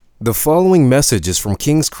The following message is from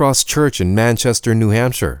King's Cross Church in Manchester, New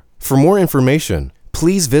Hampshire. For more information,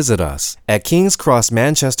 please visit us at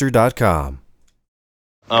kingscrossmanchester.com.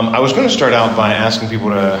 I was going to start out by asking people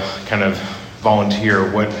to kind of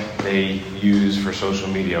volunteer what they use for social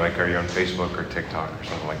media, like are you on Facebook or TikTok or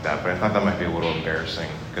something like that, but I thought that might be a little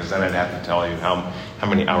embarrassing because then I'd have to tell you how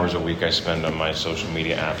many hours a week I spend on my social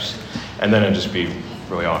media apps, and then it'd just be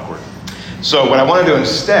really awkward. So what I want to do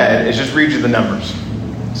instead is just read you the numbers.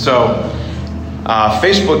 So,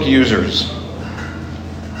 Facebook users,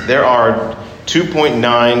 there are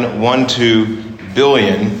 2.912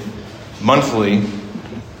 billion monthly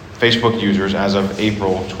Facebook users as of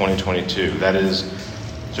April 2022. That is,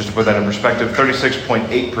 just to put that in perspective,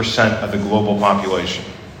 36.8% of the global population.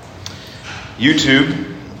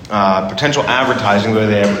 YouTube, potential advertising,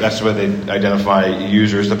 that's the way they identify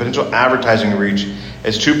users. The potential advertising reach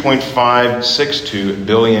is 2.562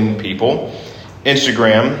 billion people.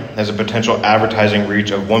 Instagram has a potential advertising reach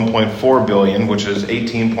of 1.4 billion, which is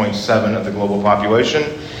 18.7% of the global population.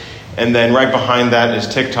 And then right behind that is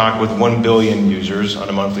TikTok with 1 billion users on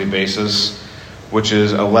a monthly basis, which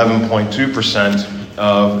is 11.2%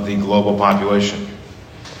 of the global population.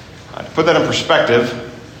 To put that in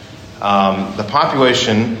perspective, the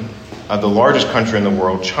population of the largest country in the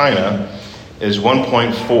world, China, is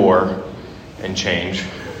 1.4 and change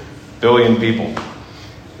billion people.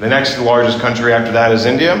 The next largest country after that is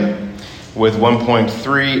India, with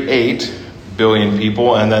 1.38 billion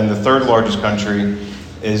people, and then the third largest country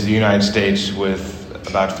is the United States with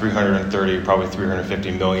about 330, probably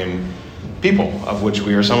 350 million people, of which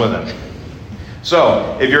we are some of them.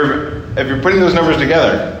 So, if you're putting those numbers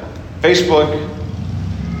together, Facebook,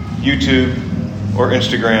 YouTube, or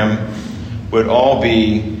Instagram would all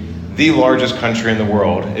be the largest country in the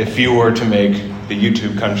world if you were to make the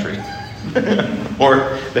YouTube country.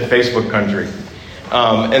 Or the Facebook country.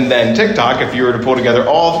 And then TikTok, if you were to pull together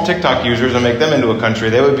all the TikTok users and make them into a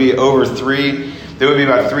country, they would be about 3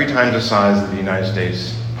 times the size of the United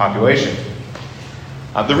States population.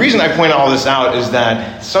 The reason I point all this out is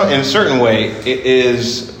that in a certain way, it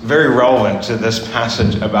is very relevant to this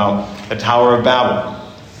passage about the Tower of Babel.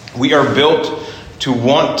 We are built to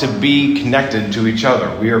want to be connected to each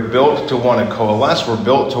other. We are built to want to coalesce. We're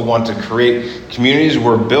built to want to create communities.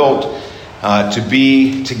 We're built to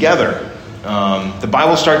be together. The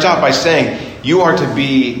Bible starts out by saying, you are to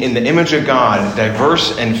be in the image of God,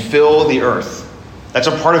 diverse and fill the earth. That's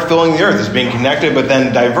a part of filling the earth, is being connected, but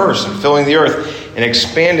then diverse and filling the earth and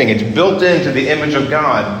expanding. It's built into the image of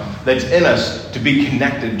God that's in us to be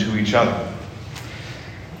connected to each other.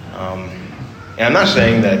 And I'm not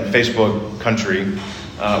saying that Facebook country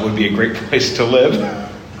would be a great place to live.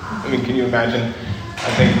 I mean, can you imagine?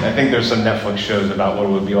 I think there's some Netflix shows about what it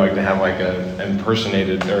would be like to have like an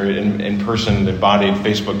impersonated or in-person embodied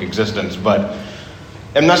Facebook existence. But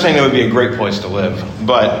I'm not saying it would be a great place to live,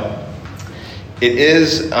 but it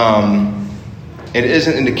is an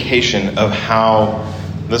indication of how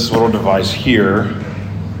this little device here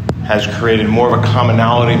has created more of a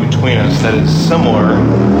commonality between us that is similar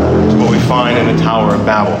to what we find in the Tower of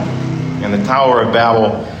Babel. In the Tower of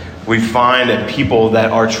Babel, we find people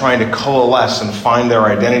that are trying to coalesce and find their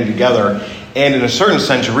identity together, and in a certain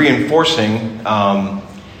sense reinforcing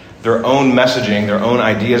their own messaging, their own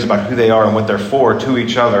ideas about who they are and what they're for to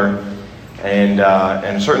each other. And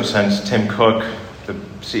in a certain sense, Tim Cook, the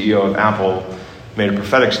CEO of Apple, made a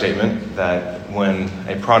prophetic statement that when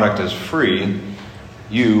a product is free,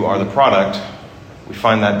 you are the product. We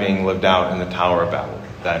find that being lived out in the Tower of Babel,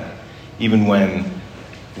 that even when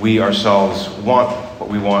we ourselves want what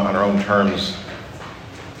we want on our own terms,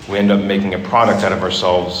 we end up making a product out of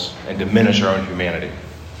ourselves and diminish our own humanity.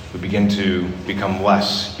 We begin to become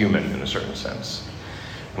less human in a certain sense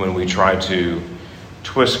when we try to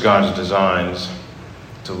twist God's designs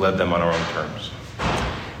to live them on our own terms.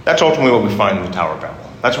 That's ultimately what we find in the Tower of Babel.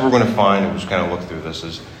 That's what we're going to find, and we'll just kind of look through this,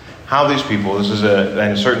 is how these people, in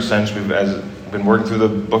a certain sense, we've been working through the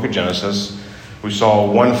book of Genesis. We saw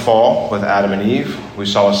one fall with Adam and Eve. We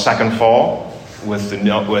saw a second fall with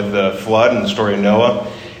the flood and the story of Noah.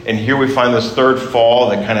 And here we find this third fall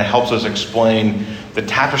that kind of helps us explain the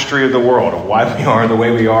tapestry of the world, of why we are the way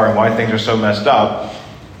we are and why things are so messed up.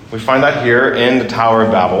 We find that here in the Tower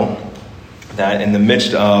of Babel, that in the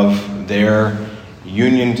midst of their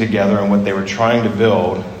union together and what they were trying to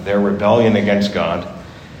build, their rebellion against God,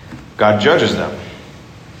 God judges them.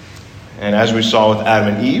 And as we saw with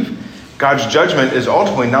Adam and Eve, God's judgment is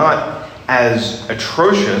ultimately not as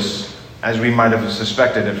atrocious as we might have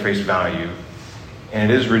suspected at face value,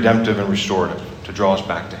 and it is redemptive and restorative to draw us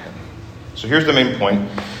back to Him. So here's the main point.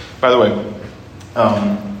 By the way,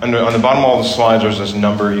 On the bottom of all the slides, there's this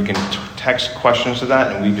number. You can text questions to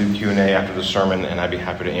that, and we do Q&A after the sermon, and I'd be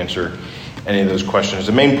happy to answer any of those questions.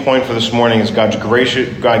 The main point for this morning is God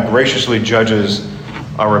graciously judges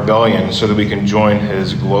our rebellion so that we can join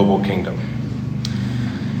his global kingdom.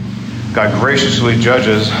 God graciously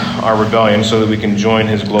judges our rebellion so that we can join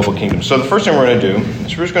his global kingdom. So the first thing we're going to do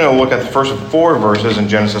is we're just going to look at the first 4 verses in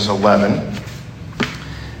Genesis 11.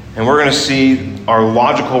 And we're going to see our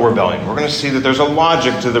logical rebellion. We're going to see that there's a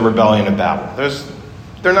logic to the rebellion of Babel.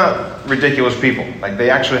 They're not ridiculous people. Like, they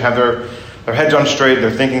actually have their heads on straight.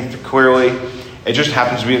 They're thinking clearly. It just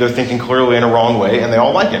happens to be they're thinking clearly in a wrong way, and they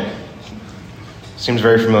all like it. Seems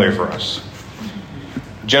very familiar for us.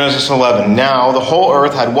 Genesis 11. Now the whole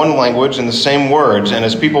earth had one language and the same words, and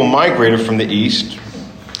as people migrated from the east,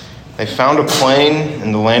 they found a plain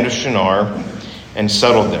in the land of Shinar and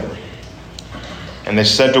settled there. And they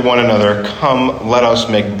said to one another, "Come, let us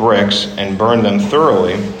make bricks and burn them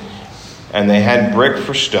thoroughly." And they had brick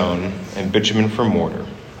for stone and bitumen for mortar.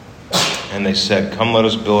 And they said, "Come, let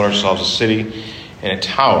us build ourselves a city and a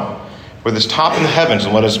tower with its top in the heavens,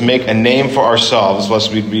 and let us make a name for ourselves,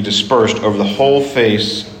 lest we be dispersed over the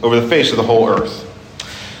face of the whole earth."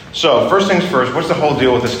 So, first things first, what's the whole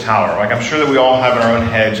deal with this tower? Like, I'm sure that we all have in our own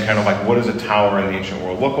heads kind of like, what does a tower in the ancient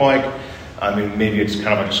world look like? I mean, maybe it's kind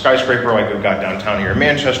of like a skyscraper like we've got downtown here in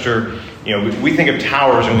Manchester. You know, we think of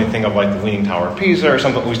towers and we think of like the Leaning Tower of Pisa or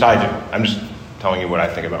something. At least I do. I'm just telling you what I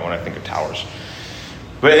think about when I think of towers.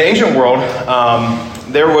 But in the ancient world,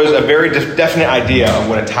 there was a very definite idea of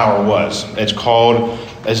what a tower was. It's called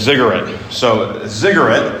a ziggurat. So a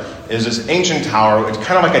ziggurat is this ancient tower. It's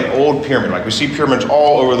kind of like an old pyramid. Like, we see pyramids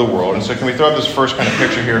all over the world. And so can we throw up this first kind of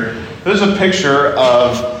picture here? This is a picture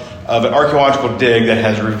of an archaeological dig that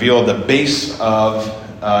has revealed the base of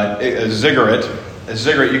a ziggurat. A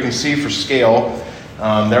ziggurat, you can see for scale,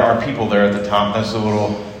 there are people there at the top. That's the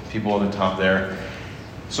little people at the top there.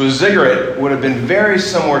 So a ziggurat would have been very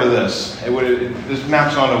similar to this. This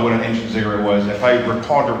maps onto what an ancient ziggurat was. If I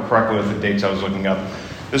recall correctly with the dates I was looking up,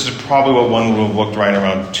 this is probably what one would have looked right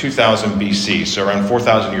around 2000 BC, so around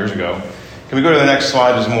 4,000 years ago. Can we go to the next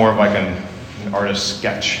slide? It's more of like an artist's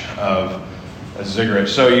sketch of a ziggurat.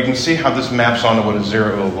 So you can see how this maps onto what a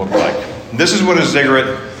ziggurat will look like. This is what a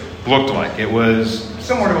ziggurat looked like. It was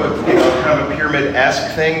similar to a kind of a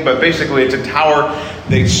pyramid-esque thing, but basically it's a tower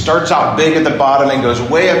that starts out big at the bottom and goes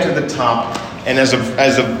way up to the top. And as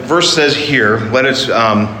the verse says here, let us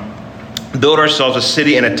build ourselves a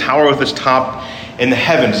city and a tower with its top in the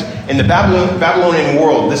heavens. In the Babylonian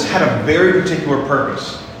world, this had a very particular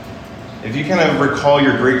purpose. If you kind of recall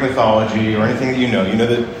your Greek mythology or anything that you know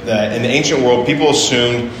that in the ancient world, people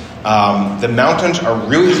assumed the mountains are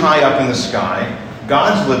really high up in the sky.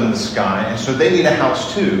 Gods live in the sky, and so they need a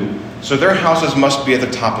house too. So their houses must be at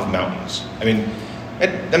the top of mountains. I mean,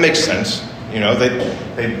 that makes sense. You know, they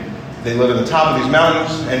live at the top of these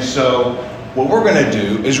mountains, and so what we're going to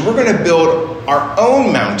do is we're going to build our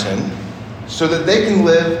own mountain so that they can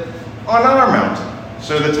live on our mountain.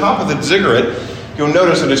 So the top of the ziggurat, you'll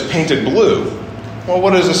notice that it's painted blue. Well,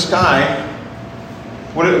 what is the sky?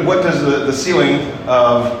 What does the ceiling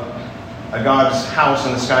of a god's house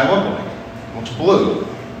in the sky look like? Well, it's blue,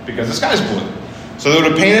 because the sky's blue. So they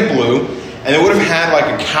would have painted blue, and they would have had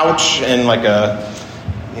like a couch and like a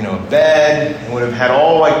bed, and would have had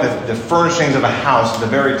all like the furnishings of a house at the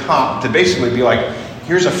very top to basically be like,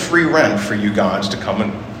 here's a free rent for you gods to come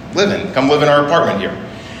and live in. Come live in our apartment here.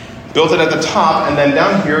 Built it at the top, and then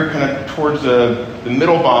down here, kind of towards the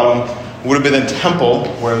middle bottom, would have been a temple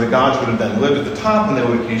where the gods would have then lived at the top, and they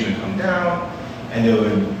would occasionally come down, and they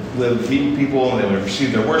would meet people, and they would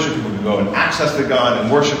receive their worship. People would go and access the god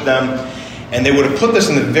and worship them. And they would have put this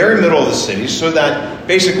in the very middle of the city so that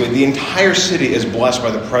basically the entire city is blessed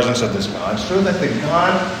by the presence of this God, so that the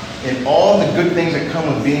God and all the good things that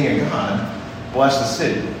come with being a God bless the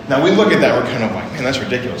city. Now we look at that, we're kind of like, man, that's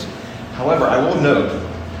ridiculous. However, I will note,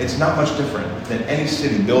 it's not much different than any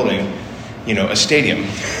city building, a stadium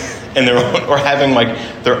and or having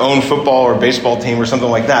like their own football or baseball team or something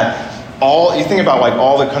like that. You think about like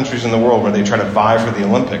all the countries in the world where they try to vie for the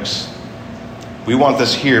Olympics. We want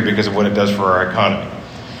this here because of what it does for our economy.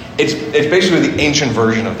 It's basically the ancient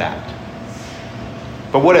version of that.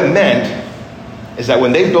 But what it meant is that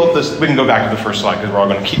when they built this, we can go back to the first slide because we're all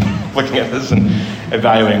going to keep looking at this and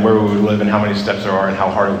evaluating where we would live and how many steps there are and how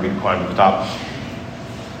hard it would be to climb to the top.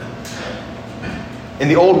 In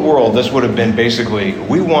the old world, this would have been basically,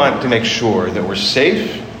 we want to make sure that we're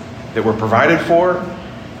safe, that we're provided for,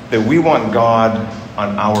 that we want God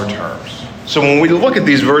on our terms. So when we look at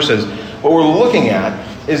these verses, what we're looking at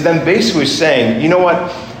is them basically saying, you know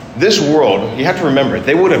what, This world, you have to remember,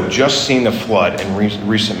 they would have just seen the flood in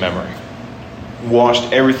recent memory.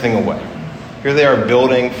 Washed everything away. Here they are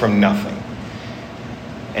building from nothing.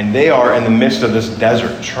 And they are in the midst of this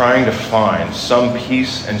desert trying to find some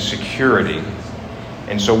peace and security.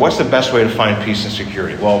 And so what's the best way to find peace and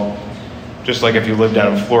security? Well, just like if you live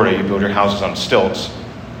down in Florida, you build your houses on stilts.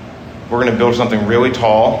 We're going to build something really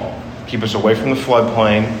tall, keep us away from the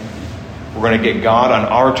floodplain. We're going to get God on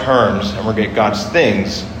our terms, and we're going to get God's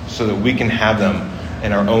things so that we can have them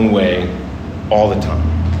in our own way all the time.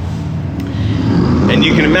 And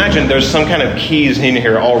you can imagine there's some kind of keys in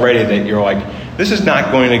here already that you're like, this is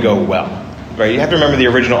not going to go well, right? You have to remember the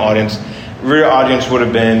original audience. The original audience would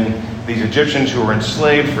have been these Egyptians who were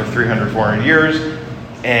enslaved for 300, 400 years.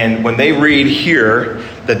 And when they read here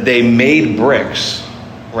that they made bricks,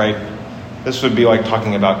 right? This would be like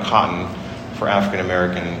talking about cotton for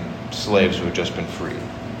African-American slaves who had just been freed.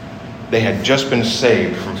 They had just been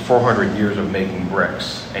saved from 400 years of making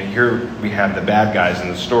bricks. And here we have the bad guys in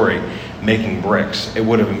the story making bricks. It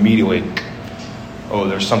would have immediately, oh,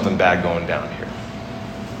 there's something bad going down here.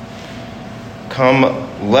 Come,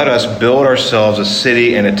 let us build ourselves a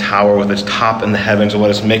city and a tower with its top in the heavens, and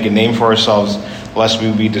let us make a name for ourselves, lest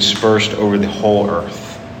we be dispersed over the whole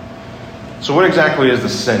earth. So what exactly is the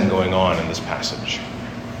sin going on in this passage?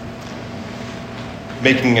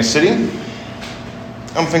 Making a city?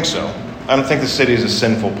 I don't think so. I don't think the city is a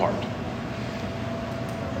sinful part.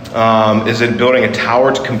 Is it building a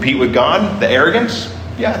tower to compete with God? The arrogance?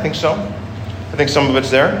 Yeah, I think so. I think some of it's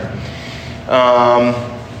there.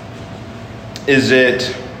 Is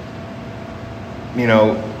it,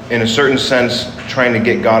 in a certain sense, trying to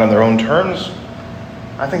get God on their own terms?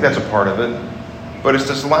 I think that's a part of it. But it's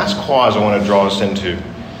this last clause I want to draw us into.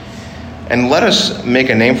 And let us make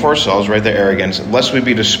a name for ourselves, right, the arrogance, lest we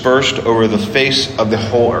be dispersed over the face of the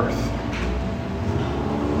whole earth.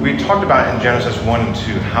 We talked about in Genesis 1 and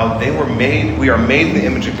 2 how we are made in the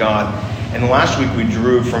image of God. And last week we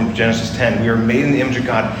drew from Genesis 10, we are made in the image of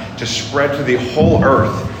God to spread to the whole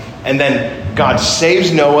earth. And then God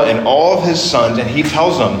saves Noah and all of his sons, and he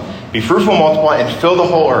tells them, be fruitful, multiply, and fill the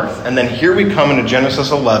whole earth. And then here we come into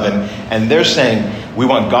Genesis 11, and they're saying, we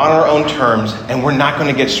want God on our own terms, and we're not going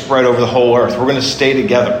to get spread over the whole earth. We're going to stay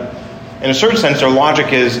together. In a certain sense, their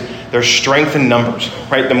logic is there's strength in numbers,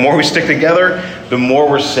 right? The more we stick together, the more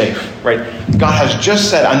we're safe, right? God has just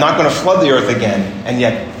said, I'm not going to flood the earth again. And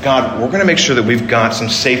yet, God, we're going to make sure that we've got some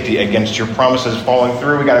safety against your promises falling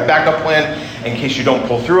through. We got a backup plan in case you don't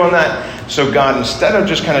pull through on that. So God, instead of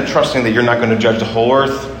just kind of trusting that you're not going to judge the whole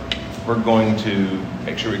earth, we're going to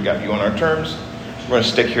make sure we got you on our terms. We're going to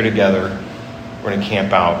stick here together. We're going to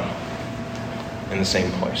camp out in the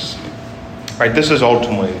same place. Right? This is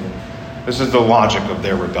the logic of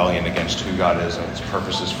their rebellion against who God is and his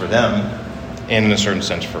purposes for them, and in a certain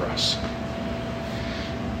sense for us.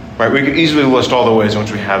 Right? We could easily list all the ways in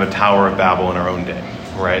which we have a Tower of Babel in our own day.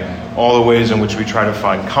 Right? All the ways in which we try to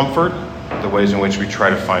find comfort, the ways in which we try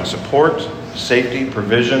to find support, safety,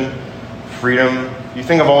 provision, freedom. You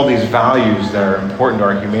think of all these values that are important to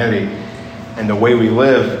our humanity and the way we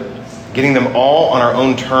live, getting them all on our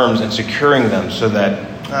own terms and securing them so that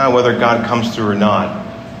whether God comes through or not,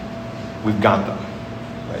 we've got them.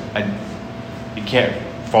 Right? You can't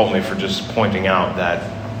fault me for just pointing out that,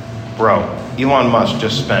 Elon Musk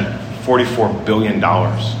just spent $44 billion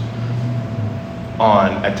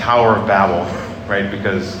on a Tower of Babel, right?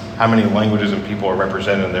 Because how many languages and people are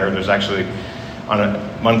represented there? There's actually, on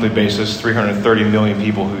a monthly basis, 330 million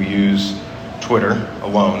people who use Twitter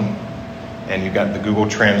alone. And you've got the Google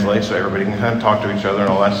Translate, so everybody can kind of talk to each other and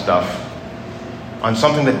all that stuff on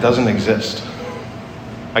something that doesn't exist.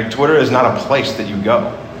 Like, Twitter is not a place that you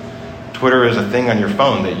go. Twitter is a thing on your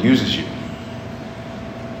phone that uses you.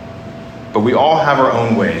 But we all have our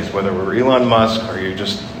own ways, whether we're Elon Musk or you're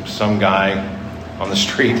just some guy on the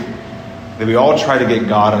street, that we all try to get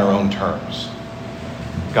God on our own terms.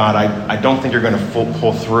 God, I don't think you're going to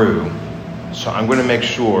pull through, so I'm going to make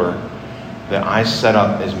sure that I set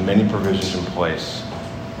up as many provisions in place.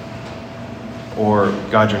 Or,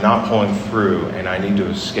 God, you're not pulling through, and I need to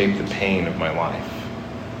escape the pain of my life.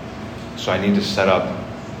 So I need to set up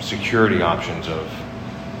security options of,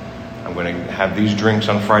 I'm going to have these drinks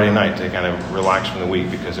on Friday night to kind of relax from the week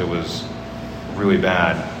because it was really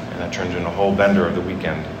bad, and that turns into a whole bender of the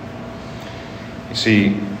weekend. You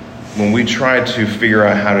see, when we try to figure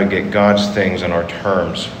out how to get God's things on our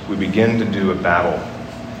terms, we begin to do a battle,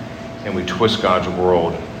 and we twist God's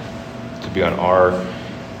world to be on our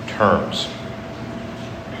terms.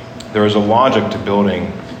 There is a logic to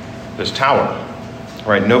building this tower,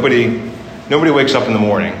 right? Nobody Nobody wakes up in the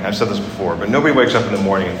morning, I've said this before, but nobody wakes up in the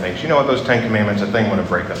morning and thinks, you know what, those 10 commandments, I think I'm going to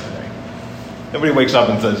break them today. Nobody wakes up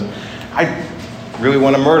and says, I really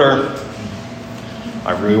want to murder.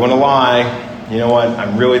 I really want to lie. You know what,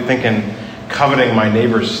 I'm really thinking coveting my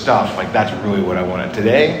neighbor's stuff. Like, that's really what I want.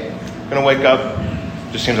 Today, I'm going to wake up.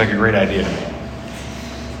 Just seems like a great idea to me.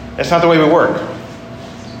 That's not the way we work.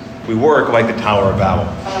 We work like the Tower of Babel.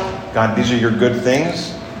 God, these are your good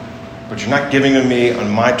things, but you're not giving them to me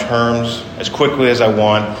on my terms, as quickly as I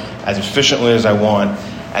want, as efficiently as I want,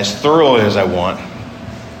 as thoroughly as I want.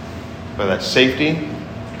 Whether that's safety,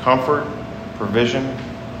 comfort, provision,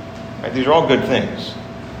 right? These are all good things,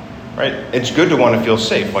 right? It's good to want to feel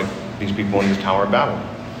safe, like these people in this Tower of Babel.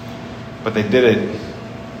 But they did it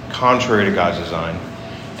contrary to God's design,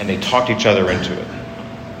 and they talked each other into it,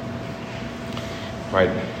 right?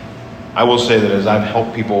 I will say that as I've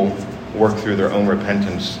helped people work through their own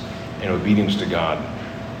repentance and obedience to God,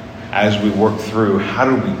 as we work through, how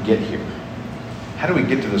do we get here? How do we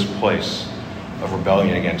get to this place of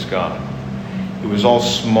rebellion against God? It was all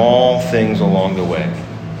small things along the way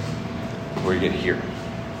where you get here.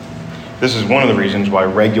 This is one of the reasons why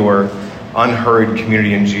regular, unhurried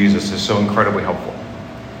community in Jesus is so incredibly helpful.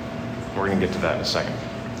 We're going to get to that in a second.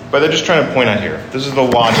 But they're just trying to point out here, this is the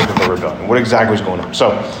logic of the rebellion. What exactly is going on? So,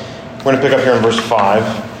 we're going to pick up here in verse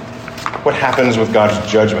 5. What happens with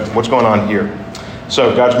God's judgment? What's going on here?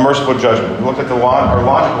 So, God's merciful judgment. We looked at our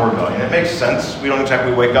logical rebellion. It makes sense. We don't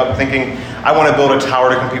exactly wake up thinking, I want to build a tower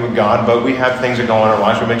to compete with God, but we have things that go on in our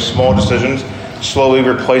lives. We make small decisions, slowly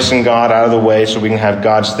replacing God out of the way so we can have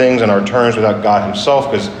God's things on our terms without God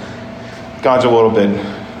himself, because God's a little bit,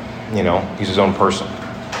 he's his own person.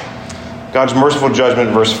 God's merciful judgment,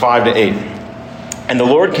 verse 5 to 8. And the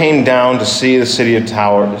Lord came down to see the city and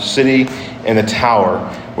the tower,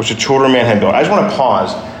 which the children of man had built. I just want to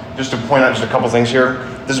pause just to point out just a couple things here.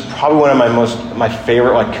 This is probably one of my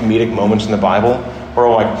favorite comedic moments in the Bible, where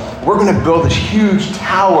we're going to build this huge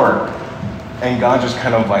tower, and God just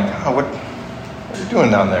kind of what are you doing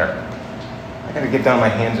down there? I got to get down on my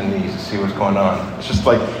hands and knees to see what's going on. It's just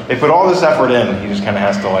they put all this effort in. He just kind of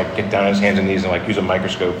has to get down on his hands and knees and use a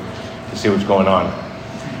microscope to see what's going on.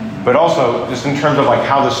 But also, just in terms of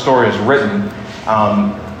how this story is written,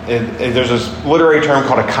 there's this literary term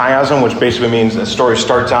called a chiasm, which basically means a story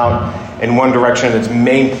starts out in one direction and its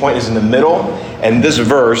main point is in the middle. And this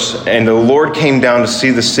verse, and the Lord came down to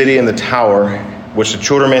see the city and the tower, which the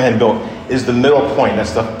children of man had built, is the middle point.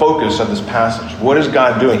 That's the focus of this passage. What is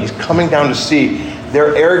God doing? He's coming down to see.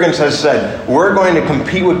 Their arrogance has said, we're going to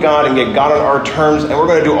compete with God and get God on our terms, and we're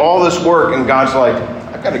going to do all this work. And God's like,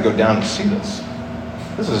 I've got to go down to see this.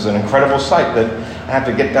 This is an incredible sight that I have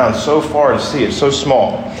to get down so far to see. It's so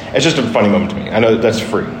small. It's just a funny moment to me. I know that's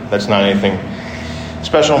free. That's not anything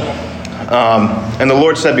special. And the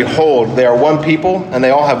Lord said, behold, they are one people, and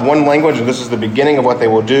they all have one language, and this is the beginning of what they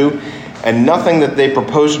will do. And nothing that they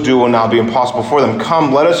propose to do will now be impossible for them.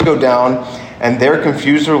 Come, let us go down, and there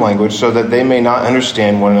confuse their language, so that they may not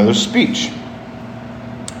understand one another's speech.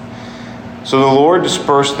 So the Lord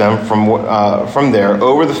dispersed them from there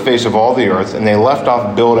over the face of all the earth, and they left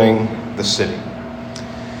off building the city.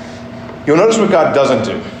 You'll notice what God doesn't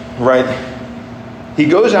do, right? He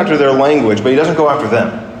goes after their language, but he doesn't go after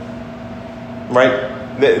them, right?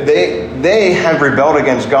 They have rebelled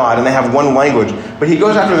against God, and they have one language, but he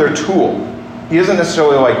goes after their tool. He doesn't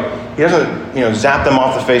necessarily zap them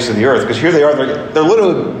off the face of the earth, because here they are, they're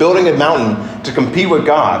literally building a mountain to compete with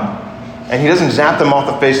God, and he doesn't zap them off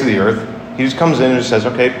the face of the earth. He just comes in and just says,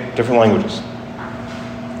 okay, different languages.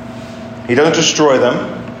 He doesn't destroy them,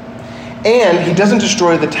 and he doesn't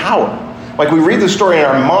destroy the tower. We read the story in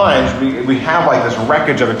our minds, we have this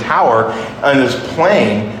wreckage of a tower on this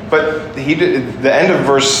plain, but the end of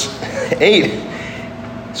verse 8,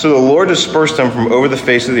 so the Lord dispersed them from over the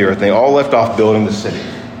face of the earth, and they all left off building the city.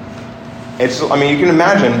 You can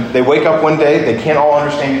imagine, they wake up one day, they can't all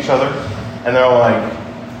understand each other, and they're all like,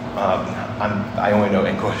 I only know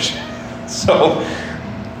English. So,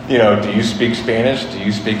 do you speak Spanish? Do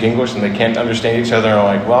you speak English? And they can't understand each other, and are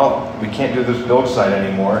like, well, we can't do this build site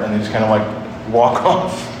anymore, and they just kind of walk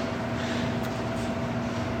off.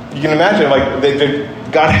 You can imagine,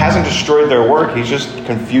 God hasn't destroyed their work, he's just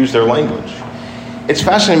confused their language. It's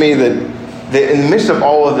fascinating to me that in the midst of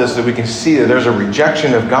all of this, that we can see that there's a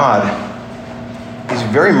rejection of God. He's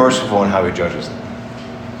very merciful in how he judges them.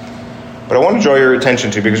 But I want to draw your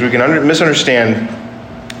attention to, because we can misunderstand,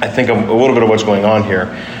 I think, a little bit of what's going on here.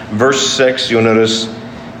 Verse 6, you'll notice,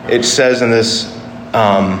 it says in this,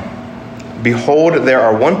 behold, there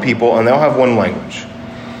are one people, and they'll have one language.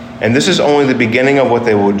 And this is only the beginning of what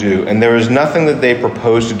they will do. And there is nothing that they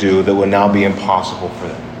propose to do that will now be impossible for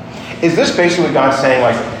them. Is this basically God saying,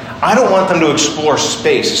 like, I don't want them to explore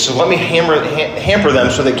space, so let me hamper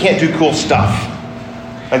them so they can't do cool stuff?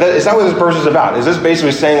 Is that what this verse is about? Is this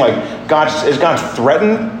basically saying, like, is God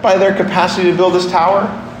threatened by their capacity to build this tower?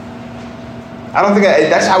 I don't think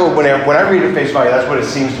that's how, when I read it at face value, that's what it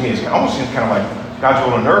seems to me. It almost seems kind of like God's a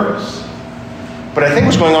little nervous. But I think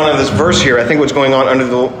what's going on in this verse here, I think what's going on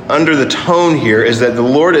under the tone here is that the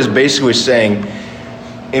Lord is basically saying,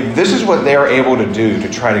 if this is what they are able to do to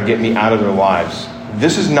try to get me out of their lives,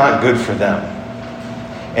 this is not good for them.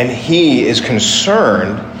 And he is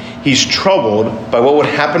concerned, he's troubled by what would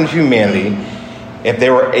happen to humanity if they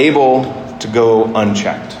were able to go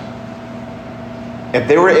unchecked. If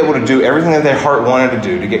they were able to do everything that their heart wanted to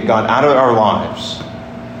do to get God out of our lives,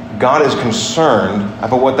 God is concerned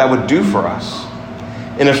about what that would do for us.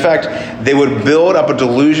 In effect, they would build up a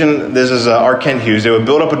delusion, this is R. Kent Hughes, they would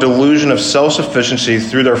build up a delusion of self-sufficiency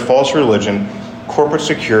through their false religion, corporate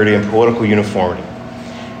security, and political uniformity.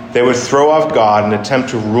 They would throw off God and attempt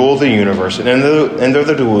to rule the universe, and in their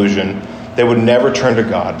delusion, they would never turn to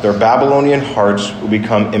God. Their Babylonian hearts would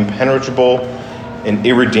become impenetrable and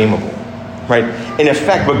irredeemable. Right? In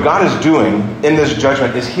effect, what God is doing in this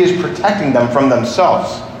judgment is he is protecting them from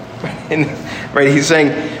themselves. Right? He's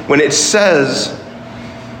saying, when it says,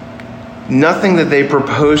 nothing that they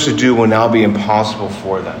propose to do will now be impossible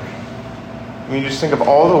for them. I mean, just think of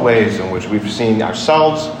all the ways in which we've seen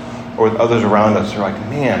ourselves or with others around us. You're like,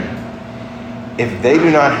 man, if they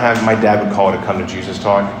do not have, my dad would call it a come to Jesus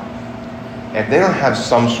talk, if they don't have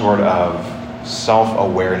some sort of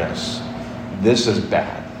self-awareness, this is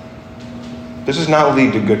bad. This does not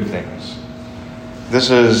lead to good things.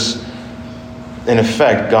 This is, in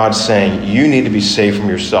effect, God saying, you need to be saved from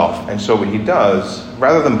yourself. And so what he does,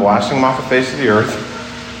 rather than blasting them off the face of the earth,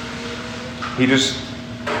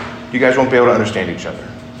 you guys won't be able to understand each other.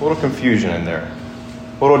 A little confusion in there.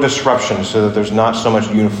 A little disruption so that there's not so much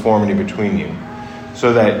uniformity between you.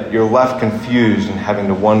 So that you're left confused and having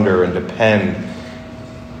to wonder and depend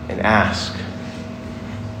and ask.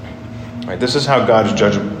 Right, this is how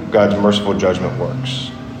God's merciful judgment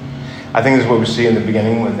works. I think this is what we see in the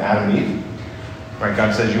beginning with Adam and Eve. Right,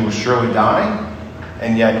 God says you will surely die,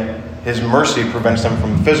 and yet his mercy prevents them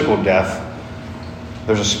from physical death.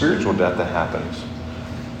 There's a spiritual death that happens,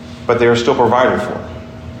 but they are still provided for.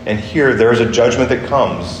 And here there is a judgment that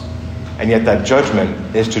comes, and yet that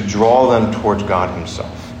judgment is to draw them towards God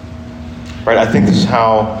himself. Right, I think this is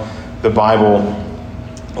how the Bible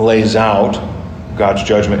lays out God's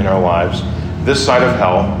judgment in our lives. This side of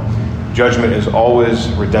hell, judgment is always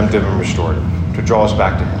redemptive and restorative, to draw us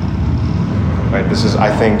back to him. Right? This is,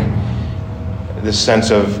 I think, this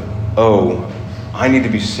sense of, I need to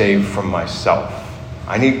be saved from myself.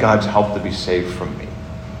 I need God's help to be saved from me.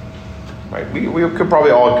 Right? We could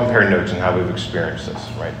probably all compare notes on how we've experienced this,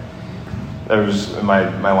 right? There was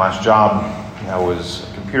my last job, I was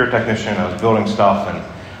a computer technician, I was building stuff, and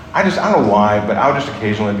I don't know why, but I would just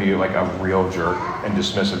occasionally be like a real jerk and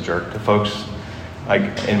dismissive jerk to folks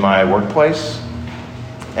like in my workplace.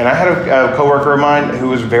 And I had a coworker of mine who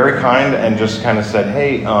was very kind and just kind of said,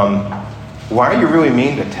 hey, why are you really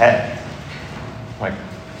mean to Ted? Like,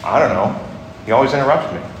 I don't know. He always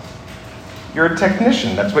interrupts me. You're a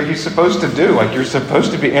technician. That's what you're supposed to do. Like, you're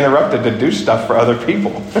supposed to be interrupted to do stuff for other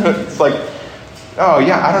people. It's like, oh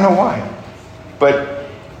yeah, I don't know why. But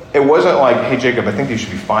it wasn't like, hey, Jacob, I think you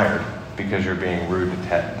should be fired because you're being rude to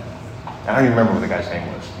Ted. I don't even remember what the guy's name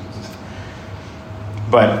was.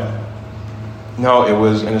 But no, it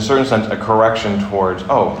was, in a certain sense, a correction towards,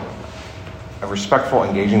 a respectful,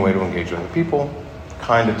 engaging way to engage with other people,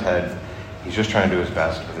 kind to Ted. He's just trying to do his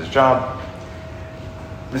best with his job.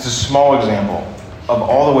 This is a small example of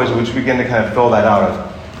all the ways in which we begin to kind of fill that out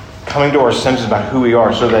of coming to our senses about who we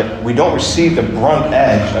are so that we don't receive the brunt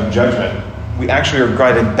edge of judgment. We actually are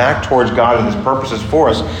guided back towards God and his purposes for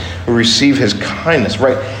us. We receive his kindness,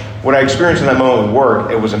 right? What I experienced in that moment with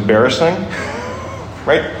work, it was embarrassing,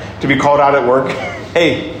 right? To be called out at work,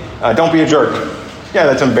 hey, don't be a jerk. Yeah,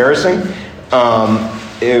 that's embarrassing.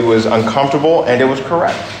 It was uncomfortable and it was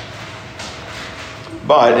correct.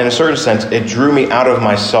 But in a certain sense, it drew me out of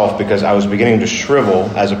myself because I was beginning to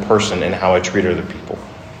shrivel as a person in how I treated other people.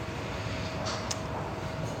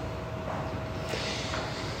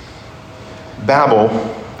 Babel,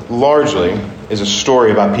 largely, is a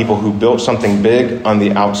story about people who built something big on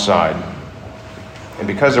the outside. And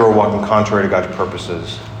because they were walking contrary to God's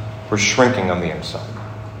purposes, were shrinking on the inside.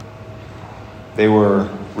 They were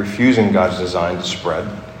refusing God's design to spread.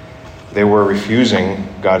 They were refusing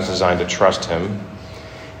God's design to trust him.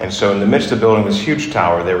 And so in the midst of building this huge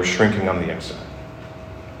tower, they were shrinking on the inside.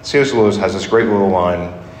 C.S. Lewis has this great little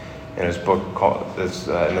line in his book called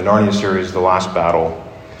in the Narnia series, The Last Battle.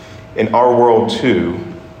 In our world too,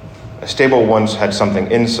 a stable once had something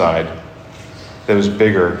inside that was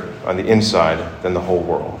bigger on the inside than the whole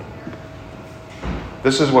world.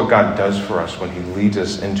 This is what God does for us when he leads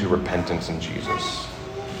us into repentance in Jesus.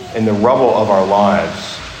 In the rubble of our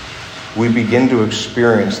lives, we begin to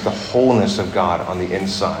experience the wholeness of God on the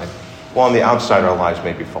inside, while on the outside our lives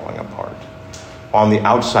may be falling apart. While on the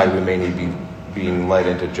outside we may need to be being led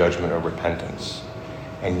into judgment or repentance.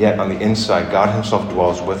 And yet on the inside, God himself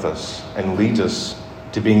dwells with us and leads us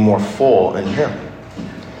to being more full in him.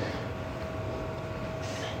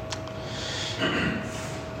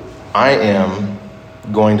 I am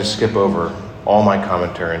going to skip over all my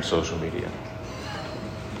commentary on social media,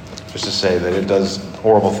 just to say that it does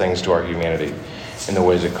horrible things to our humanity in the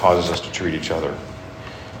ways it causes us to treat each other.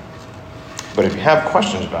 But if you have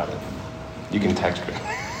questions about it, you can text me.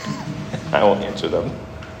 I will answer them.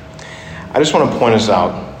 I just want to point us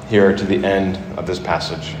out here to the end of this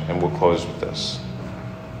passage, and we'll close with this.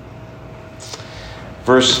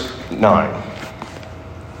 Verse 9.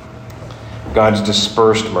 God's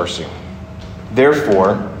dispersed mercy.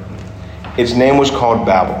 Therefore, its name was called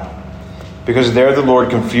Babel, because there the Lord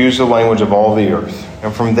confused the language of all the earth,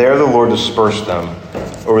 and from there the Lord dispersed them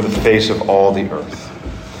over the face of all the earth.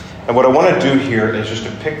 And what I want to do here is just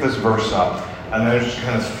to pick this verse up and then just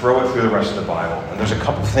kind of throw it through the rest of the Bible. And there's a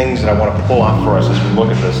couple things that I want to pull out for us as we look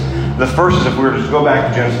at this. The first is, if we were to go back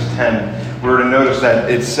to Genesis 10, we were to notice that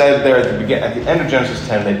it said there at the end of Genesis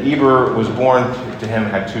 10 that Eber was born to him,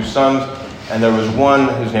 had two sons, and there was one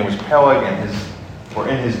whose name was Peleg, and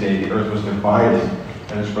in his day the earth was divided,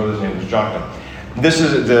 and his brother's name was Joktan. This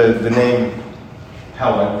is the name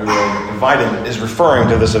Peleg, divided, is referring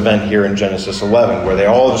to this event here in Genesis 11, where they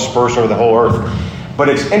all disperse over the whole earth. But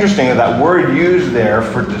it's interesting that word used there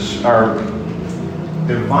for divided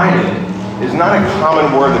is not a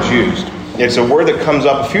common word that's used. It's a word that comes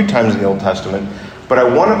up a few times in the Old Testament. But I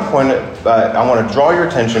want to draw your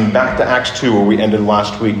attention back to Acts 2, where we ended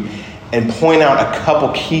last week, and point out a couple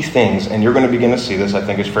key things. And you're going to begin to see this. I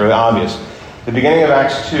think it's fairly obvious. The beginning of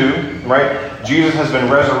Acts 2, right? Jesus has been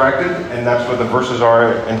resurrected, and that's what the verses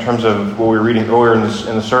are in terms of what we were reading earlier in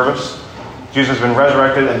the service. Jesus has been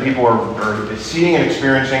resurrected, and people are seeing and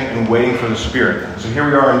experiencing and waiting for the Spirit. So here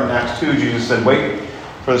we are in Acts 2. Jesus said, wait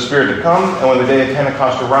for the Spirit to come. And when the day of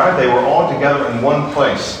Pentecost arrived, they were all together in one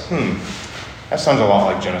place. That sounds a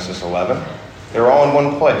lot like Genesis 11. They were all in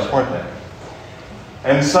one place, weren't they?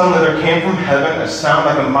 And suddenly there came from heaven a sound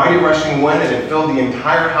like a mighty rushing wind, and it filled the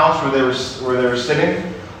entire house where they were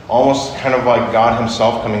sitting, almost kind of like God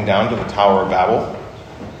himself coming down to the Tower of Babel.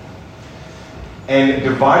 And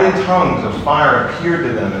divided tongues of fire appeared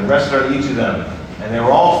to them and rested on each of them. And they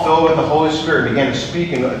were all filled with the Holy Spirit and began to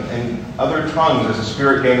speak in other tongues as the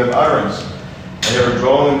Spirit gave them utterance. And there were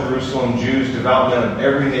dwelling in Jerusalem Jews, devout men of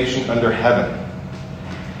every nation under heaven.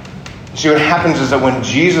 See, what happens is that when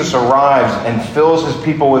Jesus arrives and fills his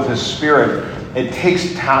people with his Spirit, it takes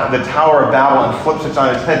the Tower of Babel and flips it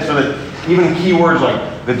on its head, so that even key words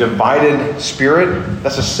like the divided Spirit,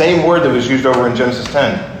 that's the same word that was used over in Genesis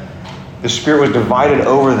 10. The Spirit was divided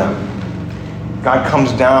over them. God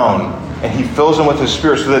comes down and he fills them with his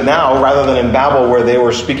Spirit, so that now, rather than in Babel where they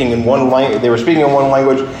were speaking in one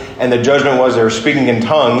language and the judgment was they were speaking in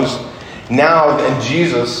tongues, now in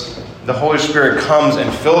Jesus, the Holy Spirit comes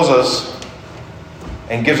and fills us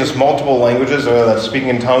and gives us multiple languages, whether that's speaking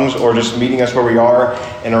in tongues or just meeting us where we are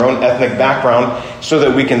in our own ethnic background, so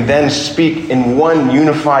that we can then speak in one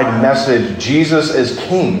unified message. Jesus is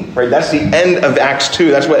King, right? That's the end of Acts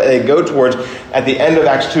 2. That's what they go towards. At the end of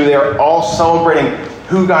Acts 2, they are all celebrating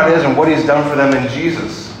who God is and what he's done for them in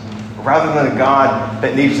Jesus. Rather than a God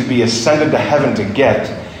that needs to be ascended to heaven to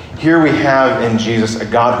get, here we have in Jesus a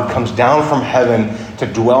God who comes down from heaven to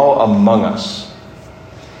dwell among us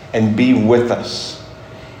and be with us,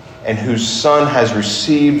 and whose Son has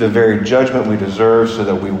received the very judgment we deserve, so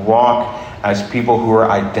that we walk as people who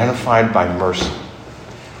are identified by mercy.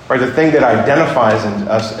 Right? The thing that identifies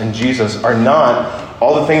us in Jesus are not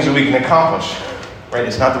all the things that we can accomplish. Right?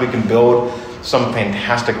 It's not that we can build some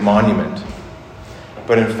fantastic monument,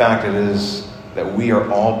 but in fact it is that we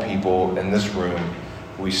are all people in this room.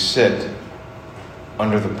 We sit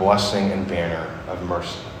under the blessing and banner of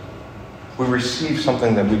mercy. We receive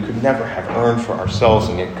something that we could never have earned for ourselves,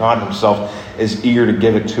 and yet God himself is eager to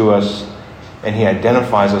give it to us, and he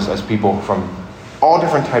identifies us as people from all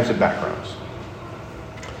different types of backgrounds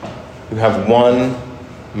who have one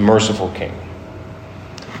merciful King.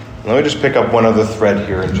 Let me just pick up one other thread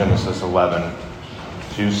here in Genesis 11.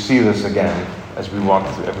 So you see this again as we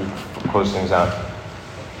close things out.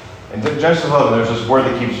 In Genesis 11, there's this word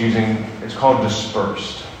that keeps using, it's called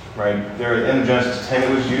dispersed, right? There in Genesis 10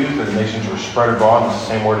 it was used, that the nations were spread abroad. It's the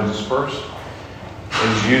same word as dispersed. It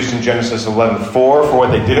was used in Genesis 11:4 for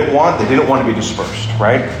what they didn't want. They didn't want to be dispersed,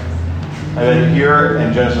 right? And then here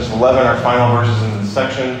in Genesis 11, our final verses in this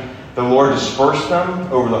section, the Lord dispersed them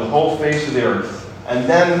over the whole face of the earth. And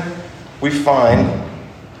then we find,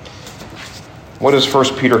 what does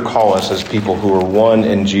 1 Peter call us as people who are one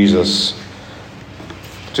in Jesus?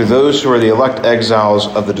 To those who are the elect exiles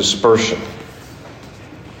of the dispersion.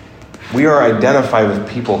 We are identified with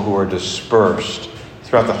people who are dispersed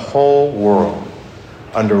throughout the whole world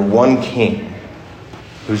under one King,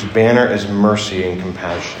 whose banner is mercy and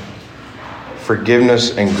compassion,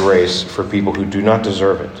 forgiveness and grace for people who do not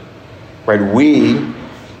deserve it. Right? We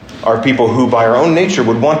are people who by our own nature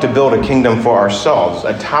would want to build a kingdom for ourselves,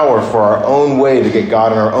 a tower for our own way to get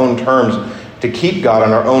God on our own terms, to keep God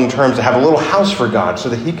on our own terms, to have a little house for God so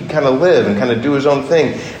that he could kind of live and kind of do his own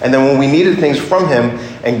thing. And then when we needed things from him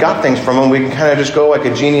and got things from him, we can kind of just go like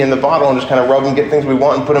a genie in the bottle and just kind of rub and get things we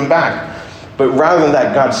want and put them back. But rather than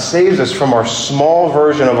that, God saves us from our small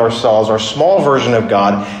version of ourselves, our small version of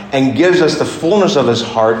God, and gives us the fullness of his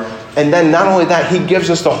heart. And then not only that, he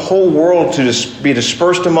gives us the whole world to be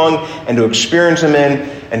dispersed among and to experience him in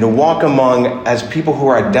and to walk among as people who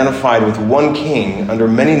are identified with one King under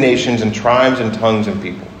many nations and tribes and tongues and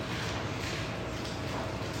people.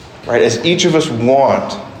 Right? As each of us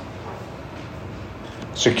want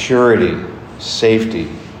security, safety,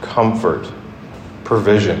 comfort,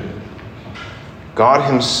 provision, God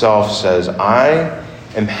himself says, I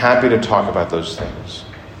am happy to talk about those things.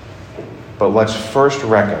 But let's first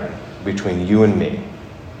reckon between you and me.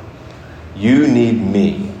 You need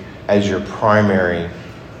me as your primary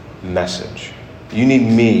message. You need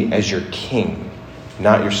me as your king,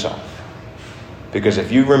 not yourself. Because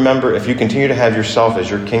if you continue to have yourself as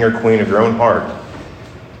your king or queen of your own heart,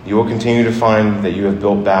 you will continue to find that you have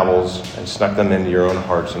built Babels and snuck them into your own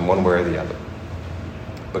hearts in one way or the other.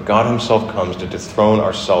 But God himself comes to dethrone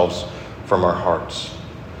ourselves from our hearts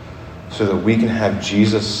so that we can have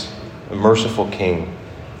Jesus, a merciful King,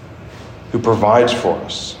 who provides for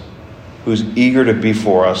us, who's eager to be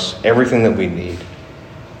for us everything that we need,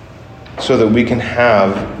 so that we can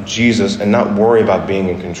have Jesus and not worry about being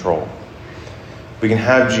in control. We can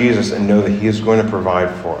have Jesus and know that he is going to provide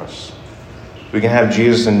for us. We can have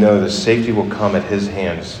Jesus and know that safety will come at his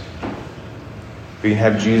hands. We can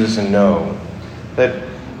have Jesus and know that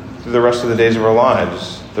through the rest of the days of our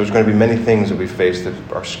lives, there's going to be many things that we face that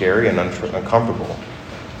are scary and uncomfortable.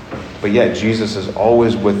 But yet, Jesus is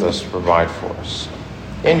always with us to provide for us.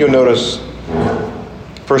 And you'll notice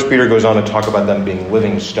 1 Peter goes on to talk about them being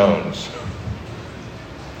living stones.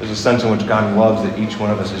 There's a sense in which God loves that each one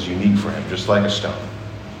of us is unique for him, just like a stone.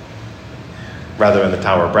 Rather, in the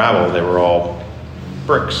Tower of Babel, they were all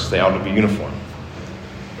bricks. They ought to be uniform.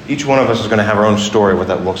 Each one of us is going to have our own story, what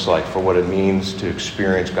that looks like, for what it means to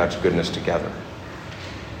experience God's goodness together.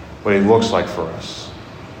 What it looks like for us.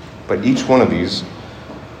 But each one of these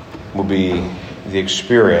will be the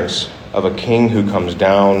experience of a king who comes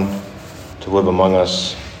down to live among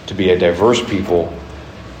us, to be a diverse people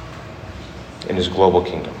in his global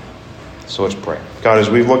kingdom. So let's pray. God, as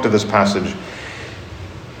we've looked at this passage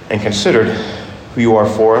and considered who you are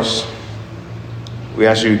for us, we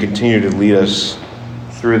ask you to continue to lead us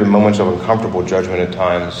through the moments of uncomfortable judgment at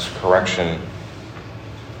times, correction,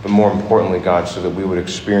 but more importantly, God, so that we would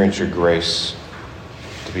experience your grace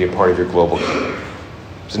to be a part of your global kingdom.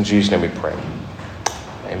 It's in Jesus' name we pray.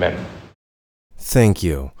 Amen. Thank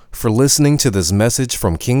you for listening to this message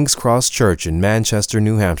from King's Cross Church in Manchester,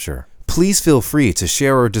 New Hampshire. Please feel free to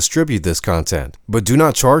share or distribute this content, but do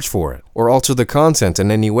not charge for it or alter the content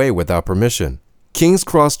in any way without permission. King's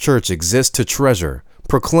Cross Church exists to treasure,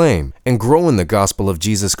 proclaim, and grow in the gospel of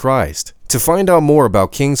Jesus Christ. To find out more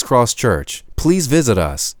about King's Cross Church, please visit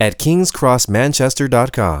us at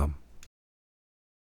kingscrossmanchester.com.